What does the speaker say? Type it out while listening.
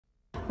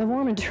The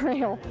Mormon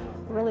Trail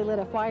really lit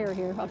a fire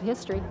here of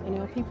history. You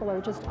know, people are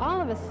just all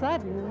of a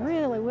sudden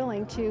really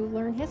willing to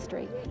learn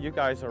history. You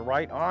guys are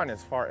right on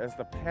as far as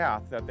the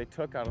path that they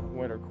took out of the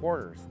winter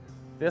quarters.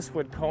 This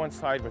would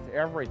coincide with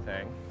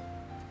everything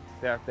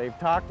that they've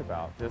talked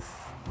about. This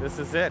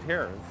is it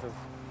here.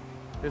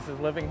 This is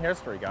living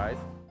history, guys.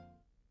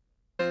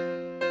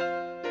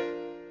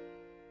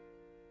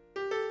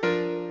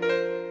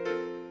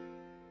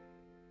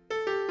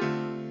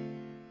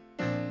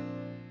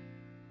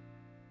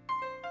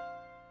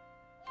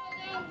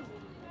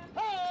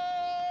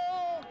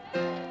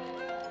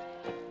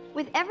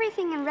 With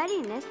everything in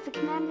readiness, the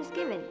command is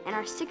given, and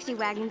our 60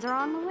 wagons are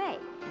on the way.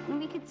 And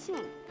we could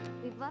sing,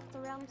 "We've left the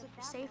realms of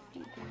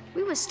safety."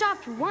 We were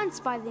stopped once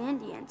by the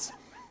Indians.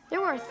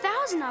 There were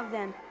 1,000 of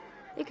them.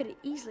 They could have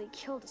easily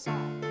killed us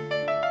all.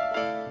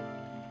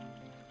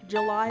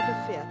 July the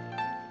 5th.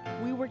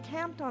 We were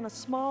camped on a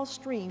small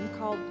stream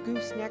called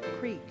Gooseneck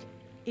Creek.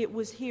 It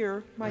was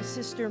here my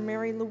sister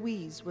Mary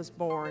Louise was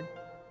born.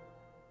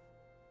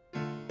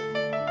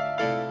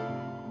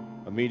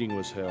 A meeting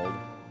was held.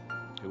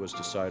 It was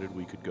decided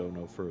we could go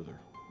no further.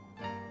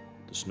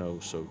 The snow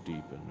so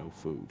deep and no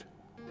food.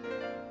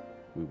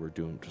 We were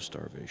doomed to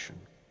starvation.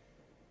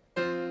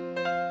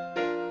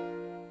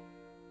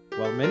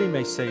 While many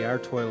may say our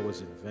toil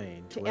was in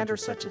vain, To enter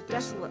such a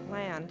desolate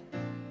land,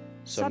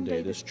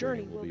 someday this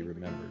journey will be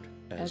remembered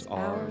as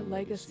our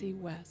legacy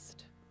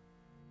west.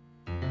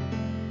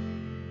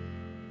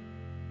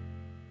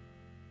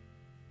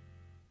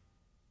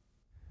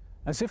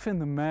 As if in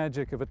the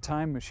magic of a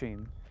time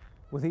machine,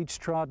 with each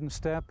trodden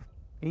step,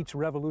 each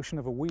revolution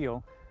of a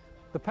wheel,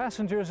 the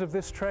passengers of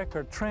this trek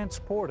are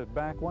transported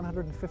back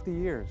 150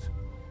 years.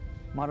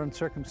 Modern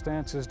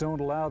circumstances don't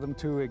allow them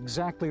to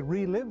exactly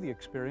relive the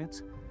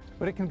experience,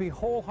 but it can be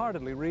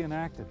wholeheartedly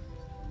reenacted.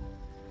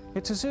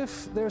 It's as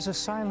if there's a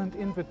silent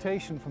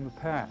invitation from the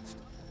past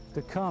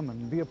to come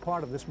and be a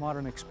part of this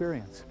modern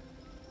experience,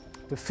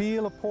 to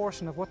feel a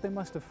portion of what they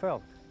must have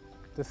felt,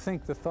 to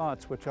think the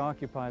thoughts which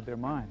occupied their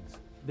minds.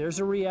 There's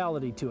a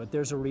reality to it.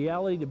 There's a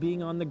reality to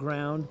being on the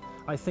ground.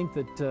 I think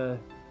the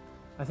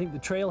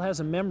trail has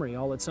a memory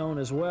all its own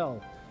as well.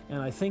 And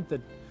I think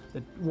that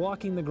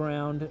walking the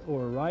ground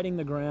or riding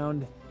the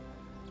ground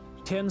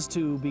tends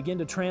to begin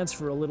to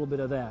transfer a little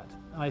bit of that.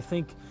 I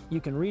think you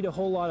can read a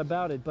whole lot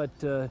about it, but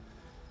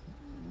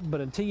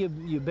until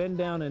you bend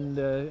down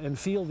and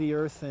feel the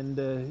earth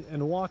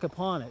and walk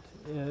upon it,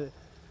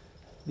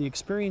 the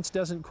experience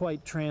doesn't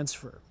quite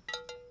transfer.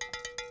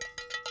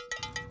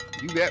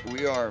 You bet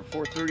we are.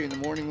 4:30 in the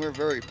morning, we're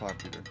very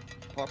popular.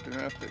 Popular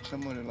enough that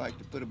someone would like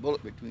to put a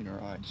bullet between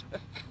our eyes.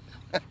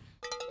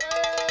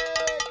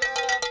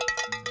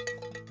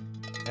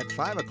 At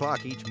 5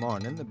 o'clock each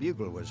morning, the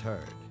bugle was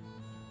heard.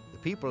 The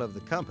people of the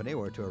company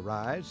were to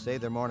arise, say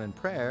their morning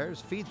prayers,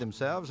 feed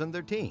themselves and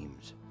their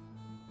teams.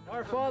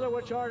 Our Father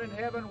which art in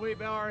heaven, we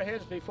bow our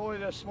heads before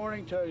thee this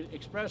morning to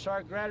express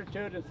our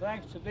gratitude and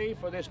thanks to thee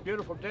for this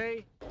beautiful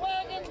day.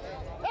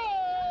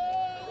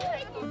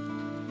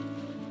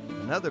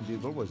 Another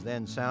bugle was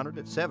then sounded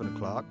at 7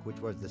 o'clock, which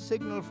was the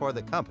signal for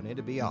the company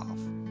to be off.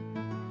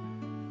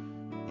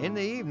 In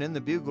the evening, the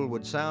bugle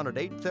would sound at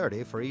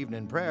 8:30 for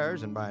evening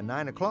prayers, and by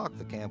 9 o'clock,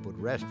 the camp would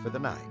rest for the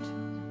night.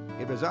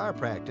 It was our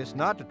practice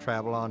not to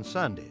travel on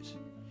Sundays,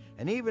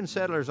 and even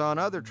settlers on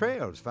other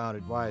trails found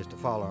it wise to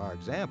follow our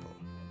example.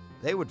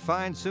 They would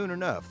find soon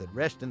enough that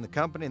resting the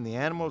company and the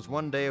animals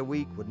one day a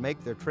week would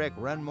make their trek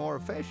run more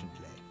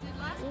efficiently.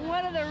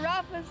 One of the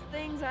roughest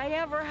things I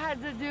ever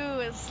had to do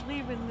is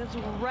sleep in this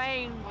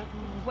rain with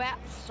wet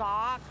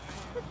socks,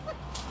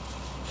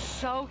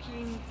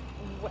 soaking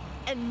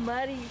and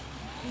muddy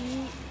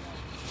feet.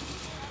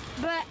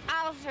 But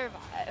I'll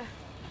survive,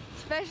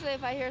 especially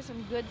if I hear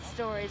some good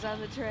stories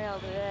on the trail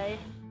today.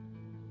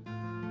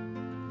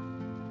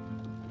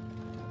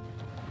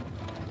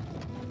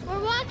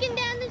 We're walking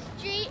down the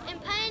street, and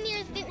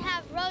pioneers didn't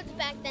have roads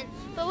back then.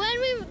 But when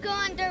we go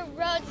on dirt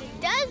roads,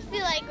 it does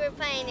feel like we're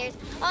pioneers.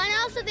 Oh, and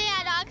also they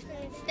had oxen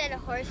instead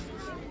of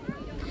horses.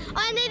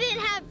 Oh, and they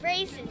didn't have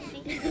braces.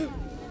 See? Get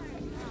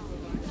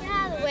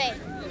out of the way.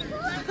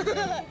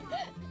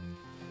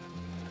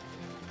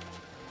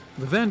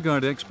 The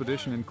Vanguard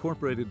expedition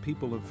incorporated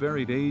people of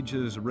varied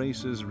ages,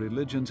 races,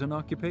 religions, and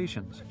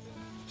occupations.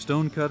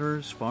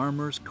 Stonecutters,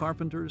 farmers,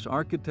 carpenters,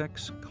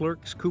 architects,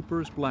 clerks,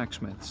 coopers,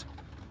 blacksmiths.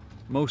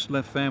 Most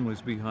left families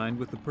behind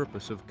with the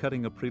purpose of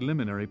cutting a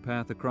preliminary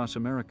path across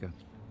America.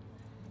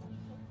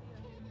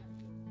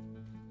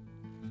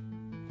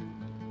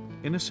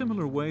 In a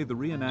similar way, the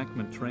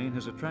reenactment train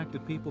has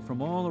attracted people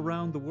from all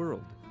around the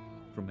world,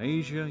 from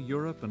Asia,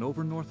 Europe, and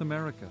over North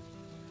America.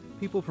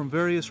 People from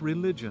various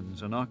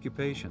religions and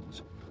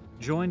occupations,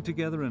 joined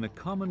together in a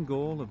common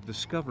goal of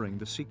discovering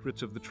the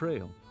secrets of the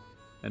trail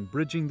and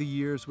bridging the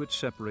years which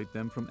separate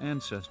them from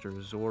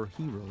ancestors or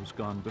heroes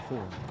gone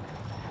before.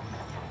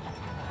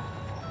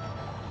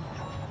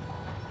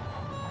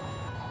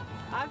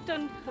 I've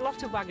done a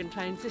lot of wagon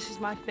trains. This is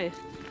my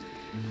 5th.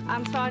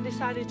 And so I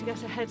decided to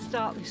get a head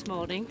start this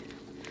morning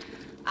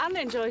and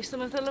enjoy some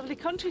of the lovely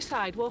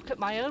countryside, walk at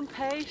my own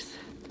pace,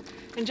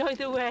 enjoy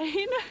the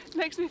rain,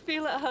 makes me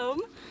feel at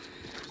home,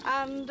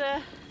 and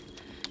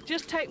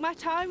just take my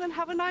time and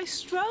have a nice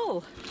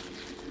stroll.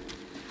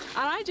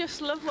 And I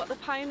just love what the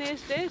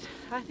pioneers did.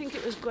 I think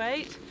it was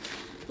great.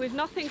 We've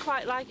nothing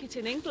quite like it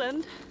in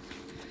England.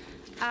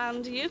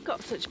 And you've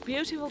got such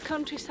beautiful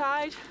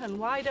countryside and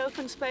wide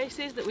open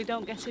spaces that we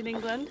don't get in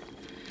England.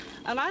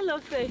 And I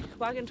love the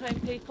wagon train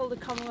people, the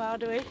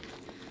camaraderie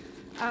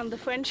and the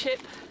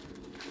friendship.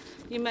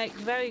 You make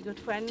very good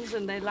friends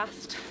and they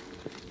last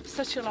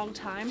such a long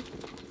time.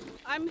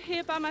 I'm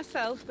here by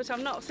myself, but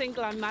I'm not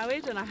single, I'm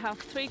married, and I have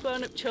 3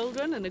 grown-up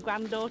children and a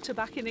granddaughter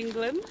back in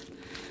England.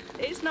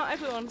 It's not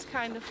everyone's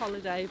kind of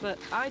holiday, but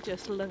I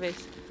just love it.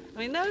 I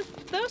mean,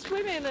 those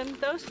women and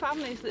those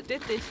families that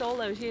did this all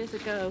those years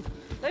ago,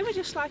 they were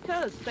just like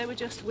us. They were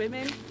just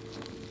women,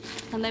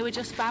 and they were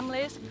just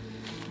families.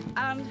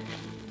 And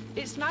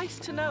it's nice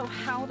to know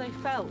how they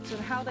felt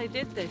and how they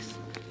did this.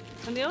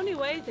 And the only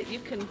way that you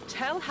can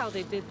tell how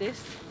they did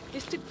this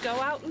is to go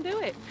out and do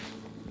it.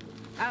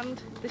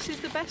 And this is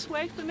the best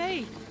way for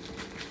me.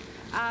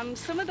 And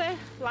some of their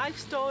life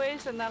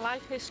stories and their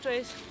life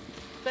histories,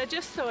 they're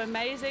just so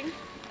amazing,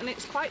 and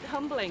it's quite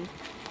humbling,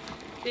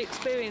 the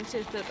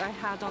experiences that they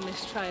had on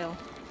this trail.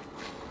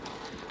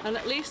 And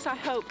at least I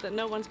hope that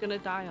no one's going to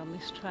die on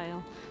this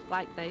trail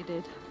like they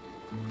did.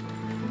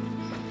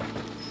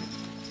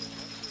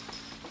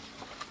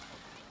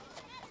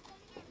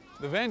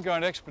 The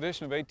Vanguard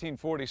expedition of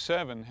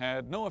 1847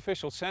 had no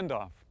official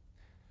send-off.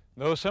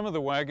 Though some of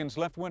the wagons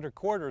left winter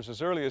quarters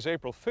as early as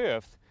April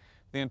 5th,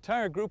 the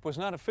entire group was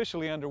not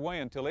officially underway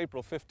until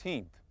April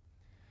 15th.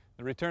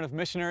 The return of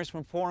missionaries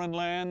from foreign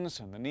lands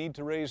and the need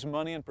to raise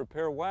money and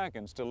prepare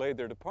wagons delayed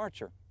their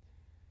departure.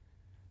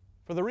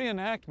 For the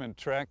reenactment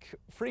trek,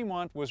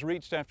 Fremont was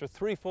reached after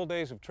 3 full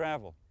days of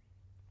travel.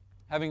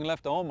 Having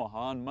left Omaha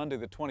on Monday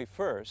the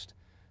 21st,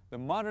 the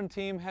modern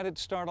team had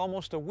its start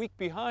almost a week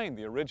behind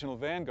the original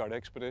Vanguard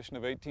expedition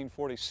of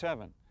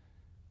 1847.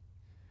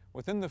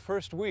 Within the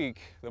first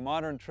week, the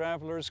modern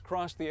travelers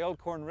crossed the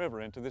Elkhorn River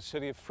into the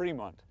city of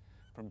Fremont,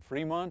 from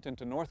Fremont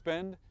into North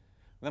Bend,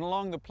 then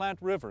along the Platte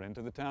River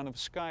into the town of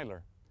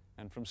Schuyler,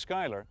 and from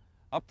Schuyler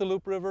up the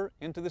Loup River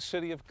into the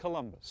city of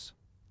Columbus.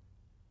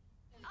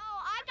 Oh,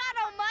 I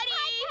got all muddy.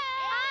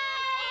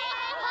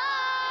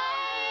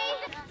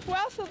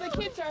 Well, so the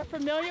kids are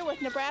familiar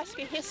with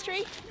Nebraska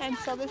history, and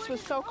so this was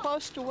so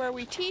close to where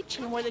we teach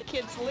and where the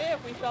kids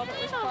live, we felt it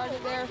was part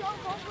of their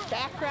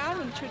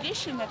background and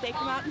tradition that they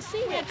come out and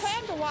see. We had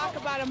planned to walk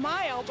about 1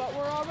 mile, but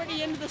we're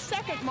already into the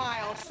 2nd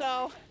mile,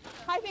 so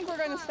I think we're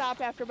going to stop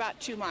after about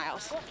 2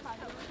 miles.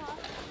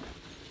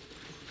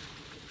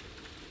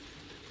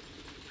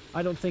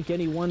 I don't think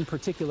any one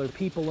particular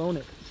people own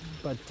it,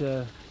 but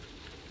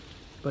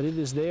it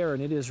is there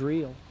and it is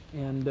real,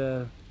 and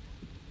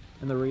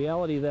the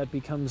reality of that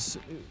becomes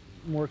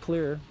more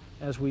clear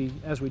as we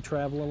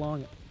travel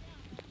along it.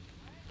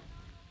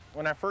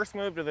 When I first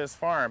moved to this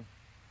farm,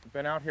 I've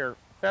been out here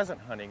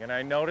pheasant hunting, and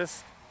I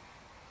noticed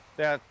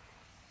that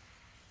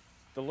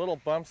the little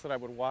bumps that I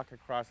would walk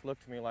across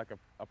looked to me like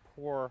a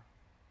poor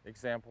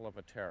example of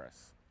a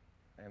terrace.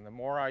 And the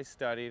more I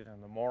studied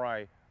and the more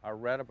I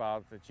read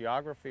about the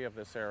geography of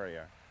this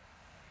area,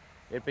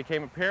 it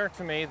became apparent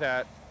to me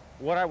that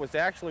what I was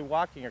actually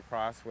walking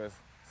across was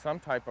some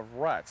type of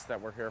ruts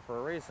that were here for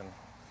a reason.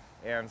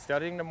 And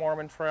studying the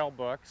Mormon Trail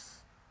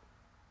books,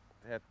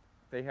 that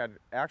they had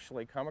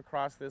actually come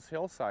across this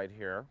hillside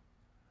here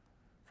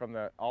from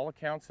all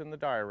accounts in the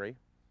diary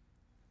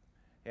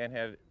and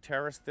had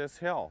terraced this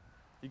hill.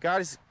 You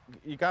got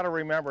to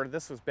remember,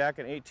 this was back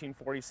in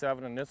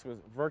 1847 and this was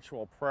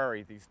virtual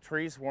prairie. These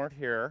trees weren't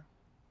here.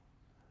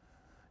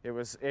 It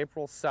was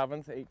April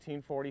 7th,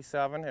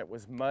 1847. It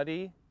was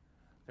muddy.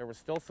 There was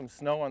still some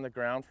snow on the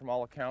ground from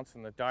all accounts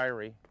in the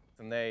diary.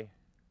 And they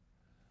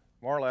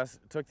more or less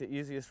took the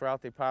easiest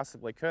route they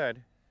possibly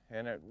could,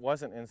 and it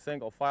wasn't in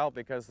single file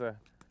because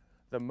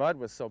the mud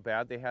was so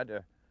bad they had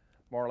to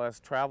more or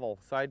less travel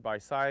side by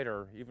side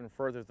or even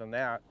further than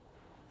that,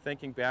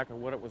 thinking back of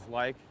what it was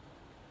like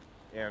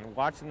and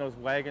watching those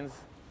wagons.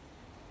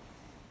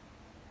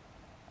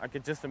 I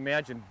could just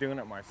imagine doing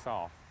it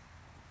myself.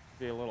 It'd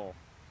be a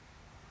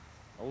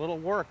little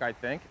work, I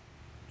think,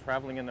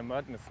 traveling in the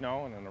mud and the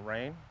snow and in the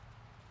rain.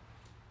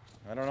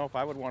 I don't know if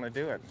I would want to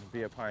do it and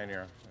be a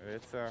pioneer.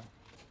 It's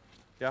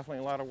definitely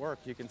a lot of work.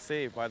 You can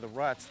see by the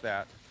ruts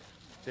that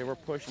they were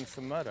pushing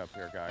some mud up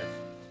here, guys.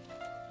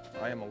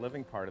 I am a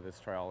living part of this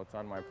trail. It's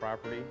on my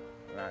property,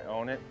 and I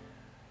own it.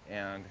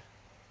 And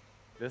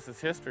this is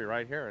history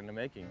right here in the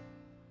making.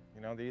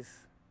 You know, these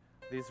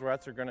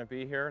ruts are going to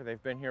be here.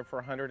 They've been here for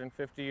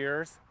 150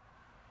 years.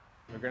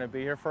 They're going to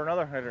be here for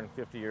another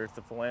 150 years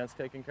if the land's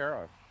taken care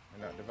of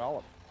and not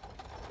developed.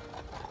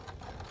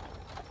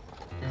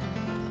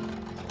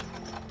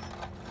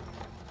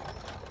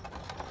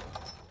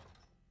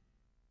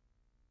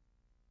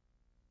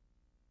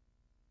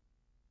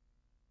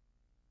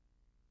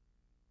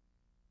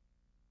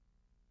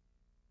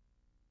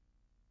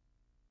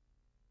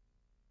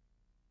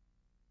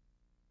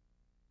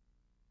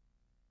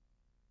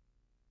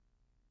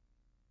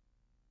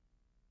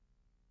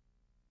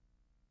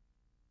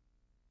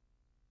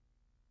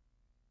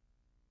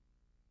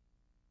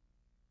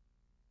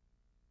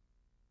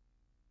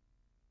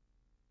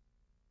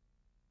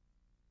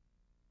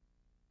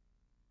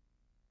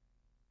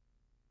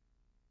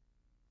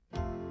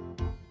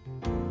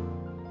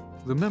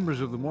 The members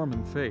of the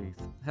Mormon faith,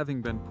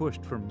 having been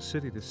pushed from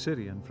city to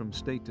city and from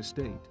state to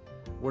state,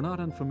 were not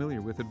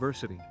unfamiliar with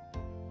adversity.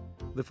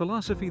 The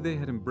philosophy they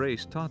had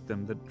embraced taught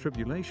them that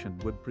tribulation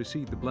would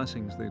precede the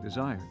blessings they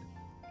desired.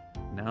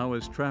 Now,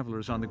 as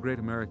travelers on the great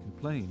American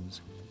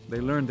plains, they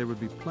learned there would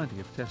be plenty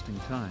of testing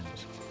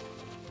times.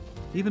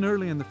 Even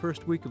early in the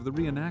first week of the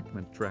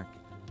reenactment trek,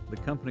 the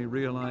company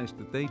realized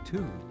that they,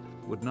 too,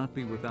 would not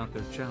be without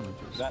their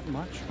challenges. That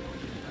much?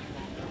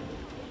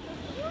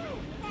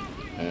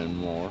 And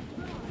more.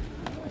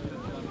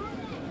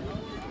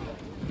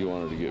 You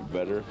wanted to get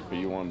better, or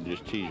you wanted to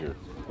just tease her?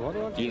 What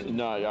do I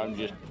No, I'm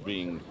just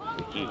being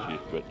facetious,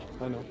 but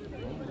I know.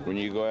 when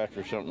you go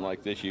after something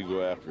like this, you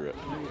go after it.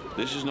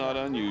 This is not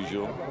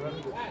unusual.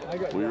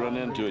 We run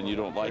into it, and you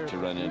don't like to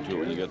run into it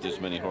when you got this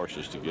many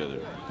horses together,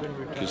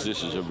 because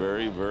this is a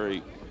very,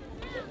 very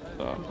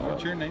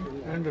What's your name?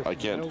 I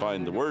can't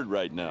find the word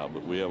right now,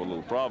 but we have a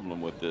little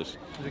problem with this.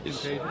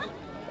 Is it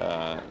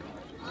contagious?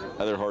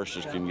 Other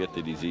horses can get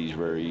the disease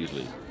very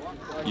easily.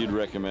 You'd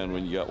recommend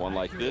when you got one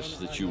like this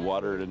that you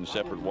water it in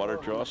separate water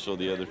troughs so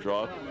the other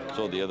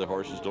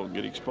horses don't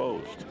get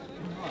exposed.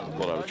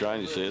 What I was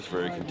trying to say, it's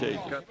very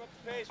contagious.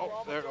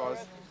 Oh, there it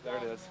was. There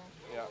it is.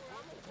 Yeah.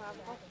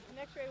 An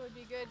X-ray would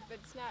be good, but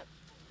it's not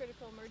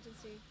critical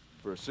emergency.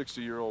 For a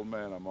 60-year-old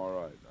man, I'm all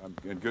right. I'm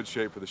in good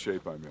shape for the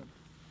shape I'm in.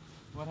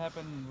 What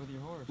happened with your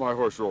horse? My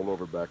horse rolled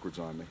over backwards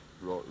on me,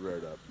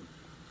 reared up, and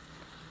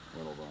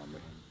went over on me.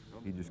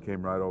 He just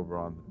came right over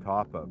on the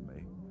top of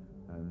me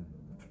and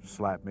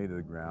slapped me to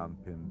the ground,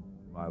 pinned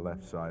my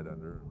left side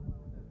under.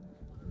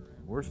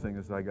 Worst thing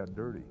is I got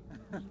dirty.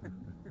 Okay,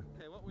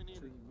 what we need.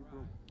 So you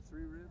broke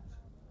 3 ribs?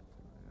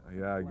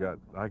 Yeah, I got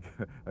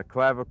a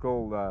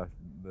clavicle,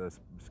 the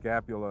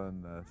scapula,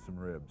 and some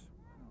ribs.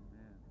 Oh,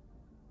 man.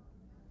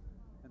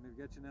 And they've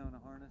got you now in a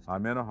harness?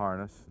 I'm in a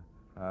harness.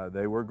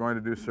 They were going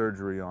to do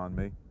surgery on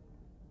me.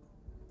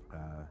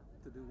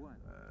 To do what?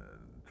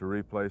 To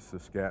replace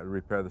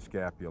repair the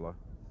scapula.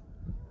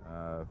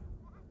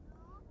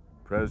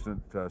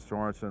 President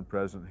Sorensen,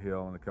 President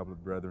Hill, and a couple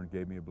of brethren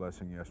gave me a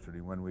blessing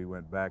yesterday. When we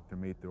went back to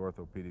meet the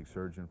orthopedic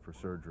surgeon for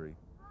surgery,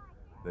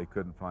 they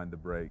couldn't find the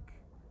break,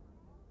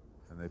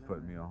 and they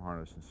put me in a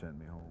harness and sent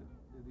me home.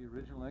 Did the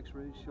original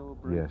X-rays show a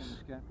break in the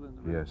scapula and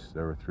the ribs? Yes,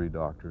 there were 3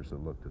 doctors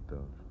that looked at those.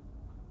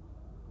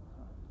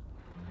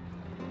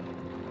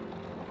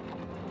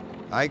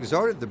 I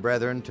exhorted the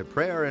brethren to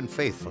prayer and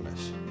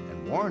faithfulness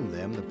and warned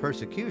them the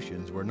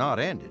persecutions were not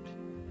ended.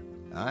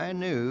 I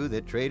knew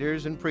that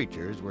traders and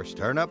preachers were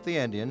stirring up the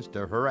Indians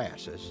to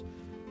harass us,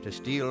 to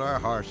steal our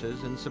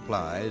horses and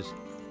supplies,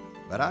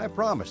 but I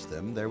promised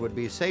them there would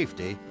be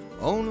safety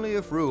only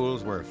if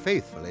rules were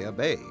faithfully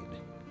obeyed.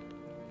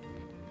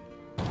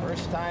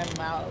 First time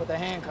out with a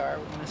handcar,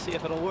 we're going to see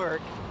if it'll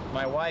work.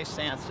 My wife's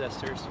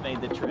ancestors made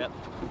the trip.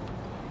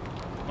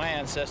 My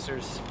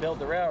ancestors built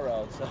the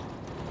railroad, so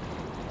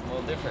a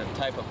little different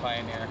type of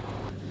pioneer.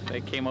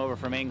 They came over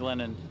from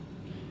England and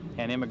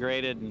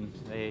immigrated, and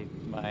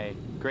my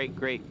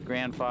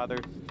great-great-grandfather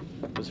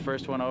was the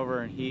first one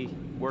over, and he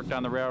worked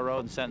on the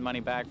railroad and sent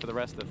money back for the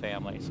rest of the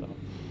family. So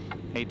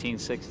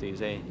 1860s,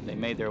 they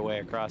made their way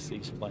across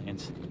these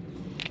plains.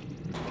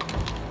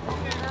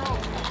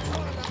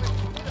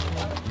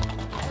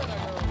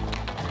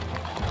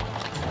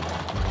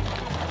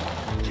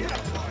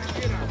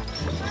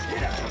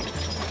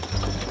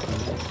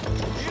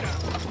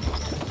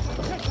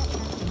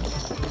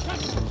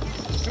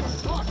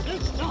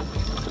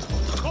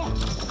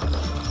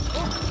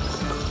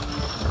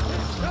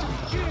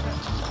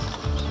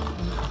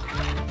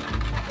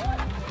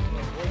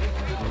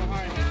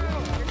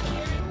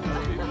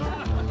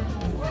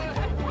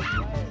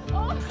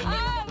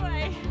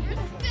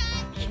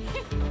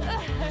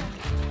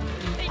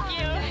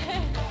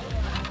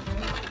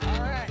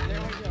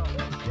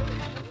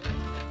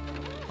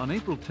 On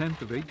April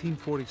 10th of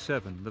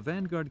 1847, the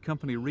Vanguard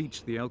Company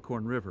reached the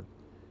Elkhorn River.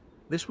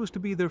 This was to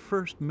be their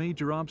first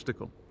major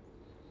obstacle.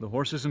 The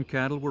horses and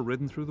cattle were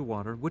ridden through the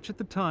water, which at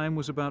the time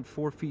was about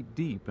 4 feet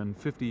deep and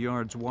 50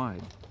 yards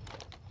wide.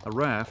 A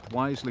raft,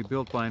 wisely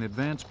built by an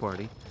advance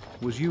party,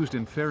 was used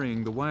in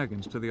ferrying the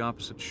wagons to the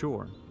opposite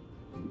shore.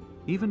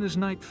 Even as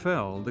night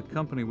fell, the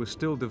company was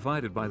still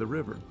divided by the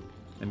river,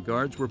 and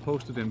guards were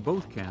posted in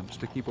both camps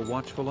to keep a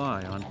watchful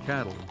eye on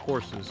cattle,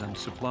 horses, and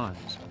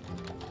supplies.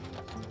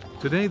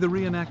 Today, the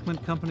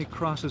reenactment company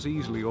crosses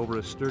easily over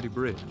a sturdy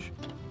bridge.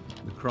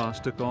 The cross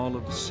took all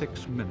of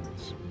 6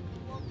 minutes.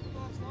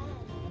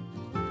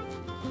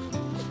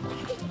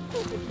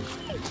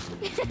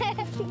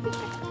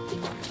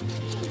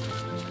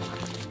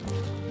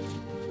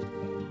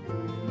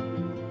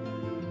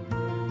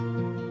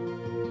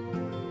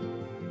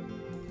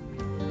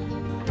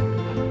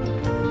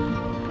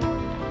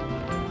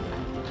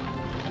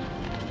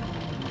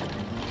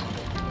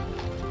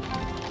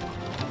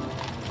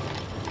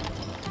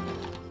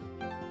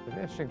 The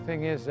interesting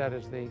thing is that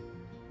as the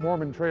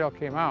Mormon Trail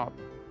came out,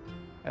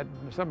 at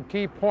some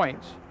key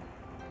points,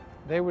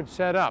 they would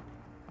set up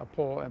a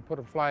pole and put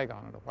a flag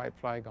on it, a white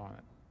flag on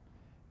it.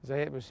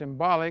 It was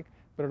symbolic,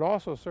 but it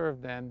also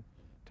served then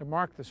to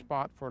mark the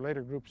spot for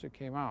later groups that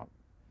came out.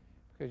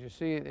 Because you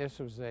see, this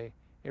was a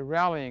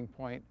rallying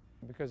point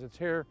because it's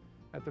here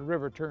that the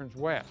river turns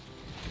west.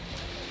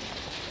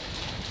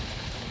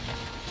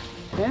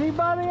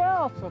 Anybody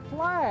else? A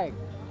flag?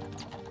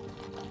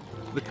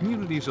 The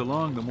communities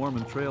along the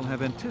Mormon Trail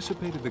have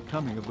anticipated the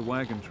coming of the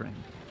wagon train,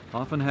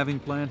 often having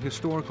planned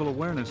historical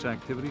awareness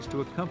activities to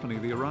accompany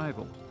the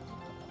arrival.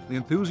 The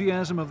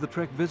enthusiasm of the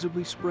trek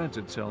visibly spreads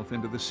itself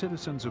into the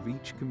citizens of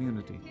each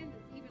community.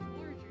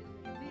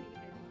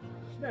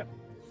 Snip.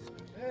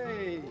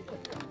 Hey.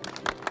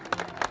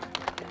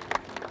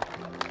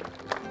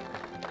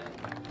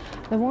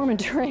 The Mormon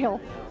Trail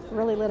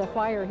really lit a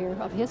fire here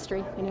of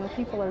history. You know,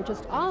 people are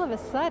just all of a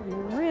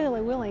sudden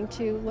really willing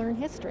to learn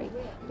history.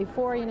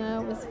 Before, you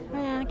know, it was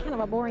kind of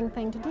a boring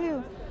thing to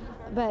do,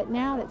 but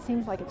now it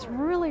seems like it's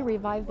really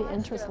revived the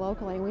interest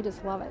locally, and we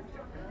just love it.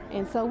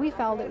 And so we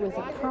felt it was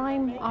a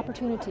prime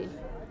opportunity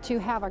to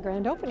have a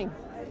grand opening.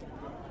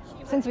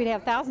 Since we'd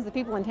have thousands of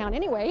people in town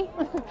anyway,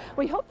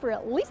 we hope for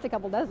at least a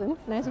couple dozen,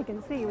 and as you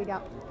can see, we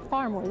got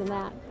far more than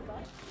that.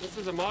 This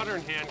is a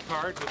modern hand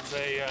cart. It's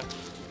a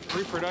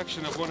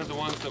reproduction of one of the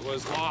ones that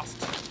was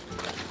lost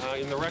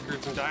in the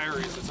records and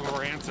diaries of some of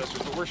our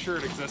ancestors, but we're sure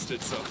it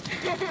existed, so.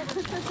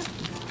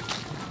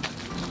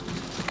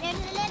 There's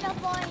a little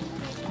boy.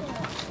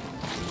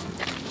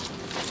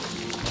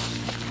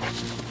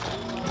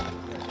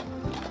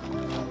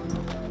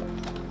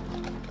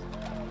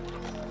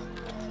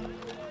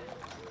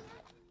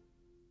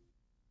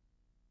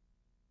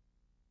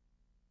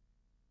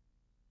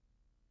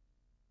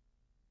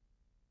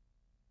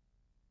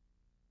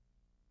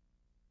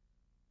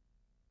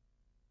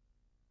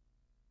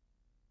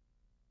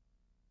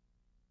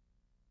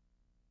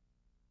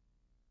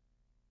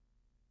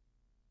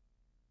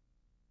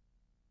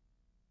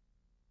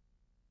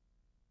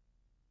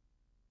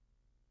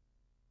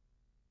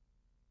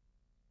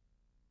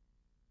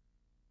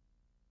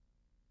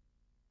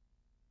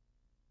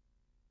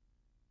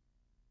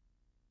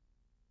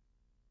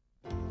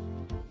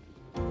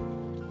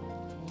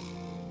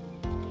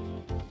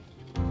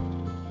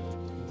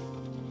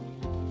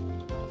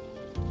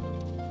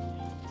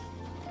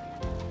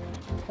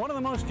 One of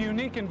the most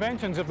unique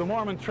inventions of the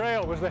Mormon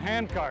Trail was the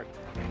handcart.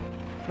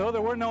 Though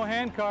there were no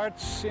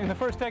handcarts in the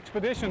first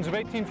expeditions of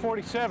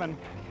 1847,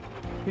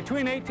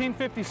 between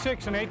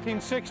 1856 and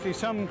 1860,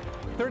 some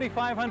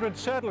 3,500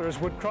 settlers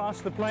would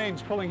cross the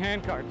plains pulling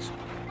handcarts.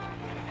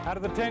 Out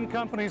of the 10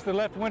 companies that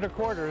left winter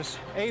quarters,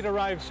 8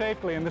 arrived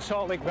safely in the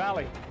Salt Lake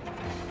Valley.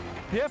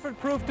 The effort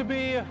proved to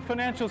be a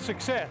financial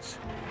success,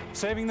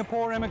 saving the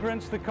poor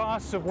immigrants the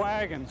costs of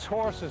wagons,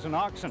 horses, and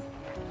oxen.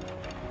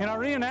 In our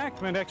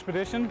reenactment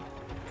expedition,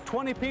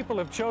 20 people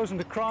have chosen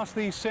to cross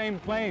these same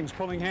plains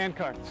pulling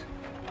handcarts.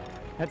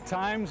 At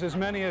times, as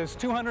many as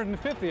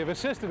 250 have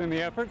assisted in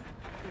the effort,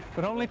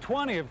 but only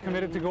 20 have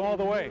committed to go all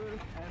the way,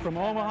 from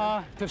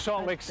Omaha to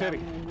Salt Lake City.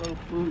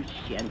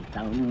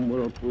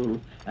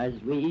 As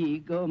we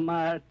go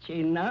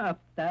marching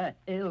up the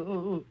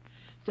hill,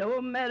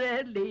 so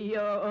merrily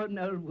on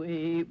our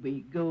way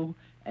we go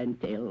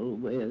until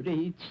we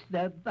reach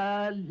the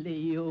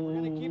valley.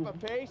 We're going to keep a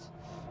pace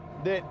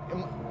that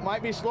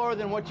might be slower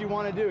than what you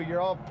want to do. You're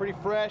all pretty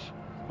fresh,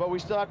 but we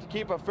still have to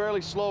keep a fairly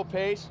slow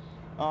pace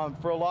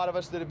for a lot of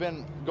us that have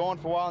been going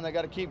for a while, and they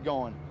got to keep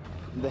going.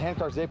 The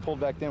handcarts they pulled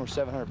back then were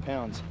 700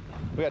 pounds.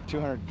 We got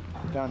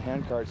 200-pound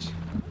handcarts,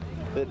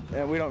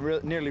 and we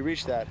don't nearly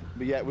reach that,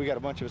 but yet we got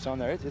a bunch of us on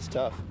there. It's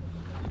tough.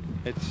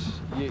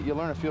 You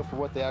learn a feel for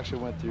what they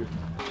actually went through.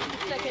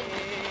 Second.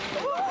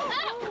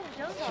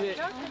 Shit.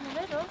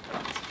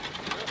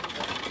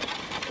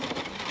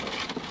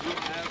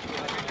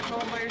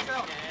 Going by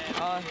yourself?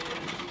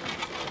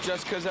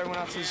 Just because everyone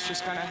else is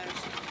just kind of,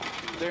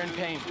 they're in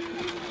pain.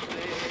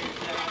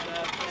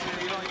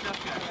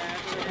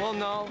 Well,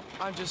 no,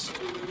 I just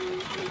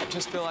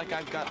feel like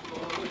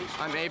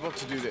I'm able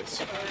to do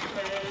this.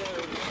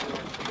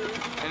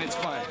 And it's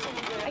fun.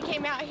 I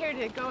came out here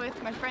to go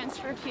with my friends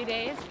for a few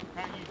days,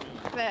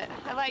 but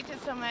I liked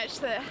it so much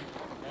that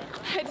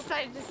I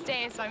decided to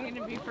stay, so I'm going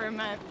to be for a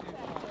month.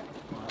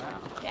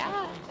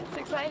 Yeah, it's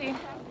exciting.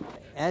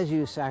 As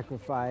you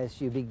sacrifice,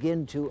 you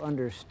begin to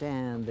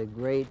understand the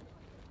great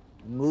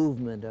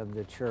movement of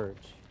the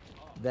church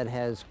that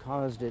has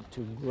caused it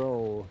to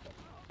grow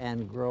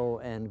and grow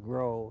and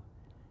grow.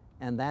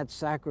 And that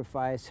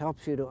sacrifice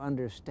helps you to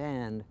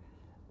understand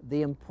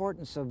the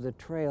importance of the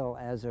trail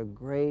as a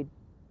great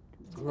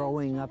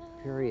growing up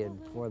period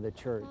for the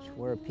church,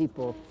 where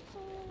people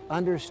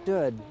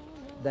understood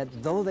that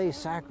though they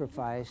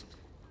sacrificed,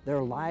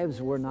 their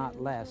lives were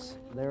not less.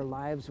 Their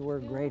lives were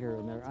greater,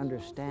 and their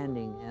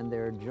understanding and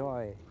their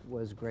joy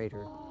was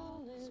greater.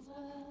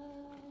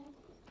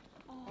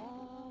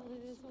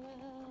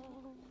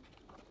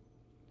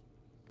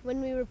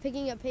 When we were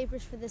picking up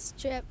papers for this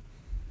trip,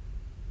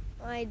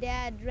 my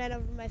dad ran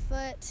over my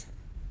foot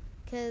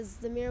because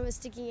the mirror was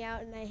sticking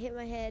out, and I hit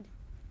my head,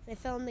 and I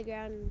fell on the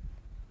ground, and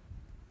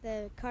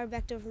the car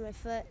backed over my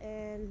foot,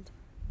 and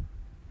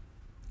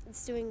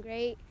it's doing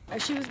great.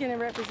 She was going to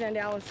represent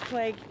Alice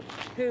Clegg,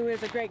 who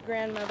is a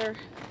great-grandmother,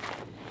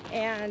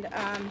 And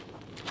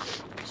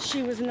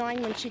she was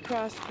 9 when she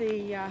crossed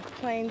the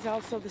plains,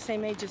 also the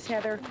same age as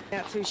Heather.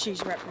 That's who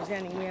she's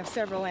representing. We have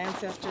several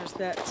ancestors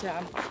that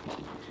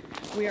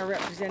we are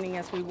representing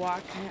as we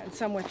walk, and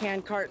some with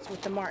hand carts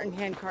with the Martin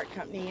Hand Cart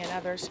Company and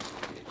others.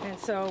 And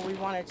so we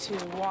wanted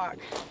to walk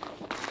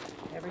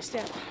every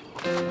step.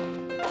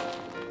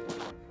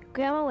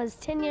 Grandma was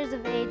 10 years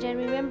of age and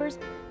remembers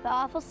the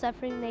awful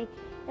suffering they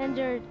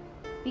endured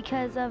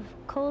because of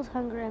cold,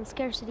 hunger, and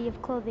scarcity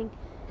of clothing.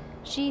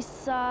 She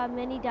saw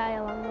many die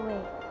along the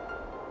way.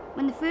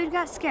 When the food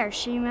got scarce,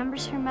 she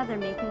remembers her mother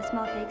making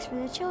small cakes for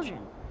the children,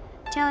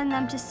 telling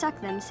them to suck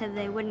them so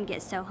they wouldn't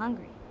get so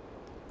hungry.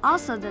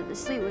 Also that the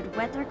sleet would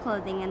wet their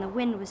clothing and the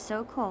wind was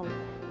so cold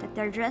that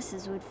their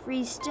dresses would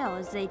freeze still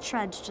as they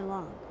trudged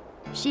along.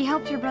 She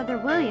helped her brother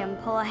William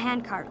pull a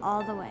handcart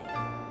all the way.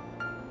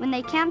 When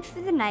they camped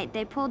for the night,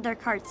 they pulled their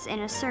carts in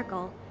a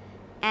circle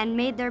and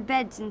made their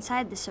beds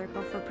inside the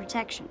circle for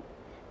protection.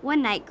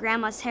 One night,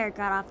 Grandma's hair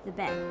got off the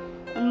bed.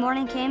 When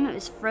morning came, it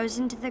was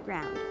frozen to the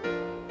ground.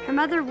 Her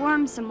mother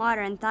warmed some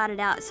water and thawed it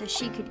out so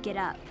she could get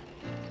up.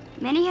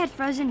 Many had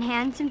frozen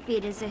hands and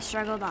feet as they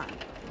struggled on,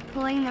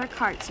 pulling their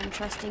carts and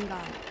trusting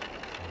God.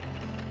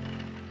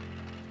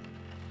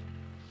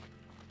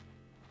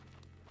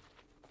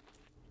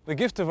 The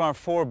gift of our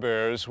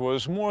forebears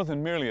was more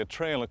than merely a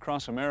trail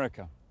across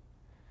America.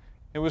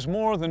 It was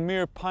more than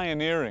mere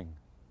pioneering,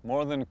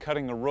 more than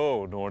cutting a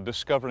road or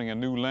discovering a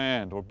new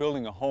land or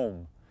building a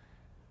home.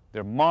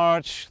 Their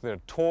march, their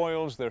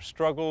toils, their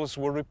struggles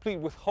were replete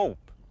with hope.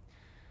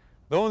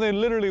 Though they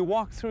literally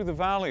walked through the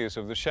valleys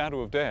of the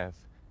shadow of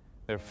death,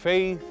 their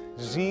faith,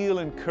 zeal,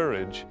 and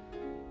courage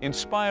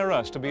inspire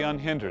us to be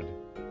unhindered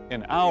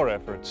in our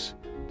efforts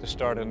to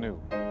start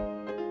anew.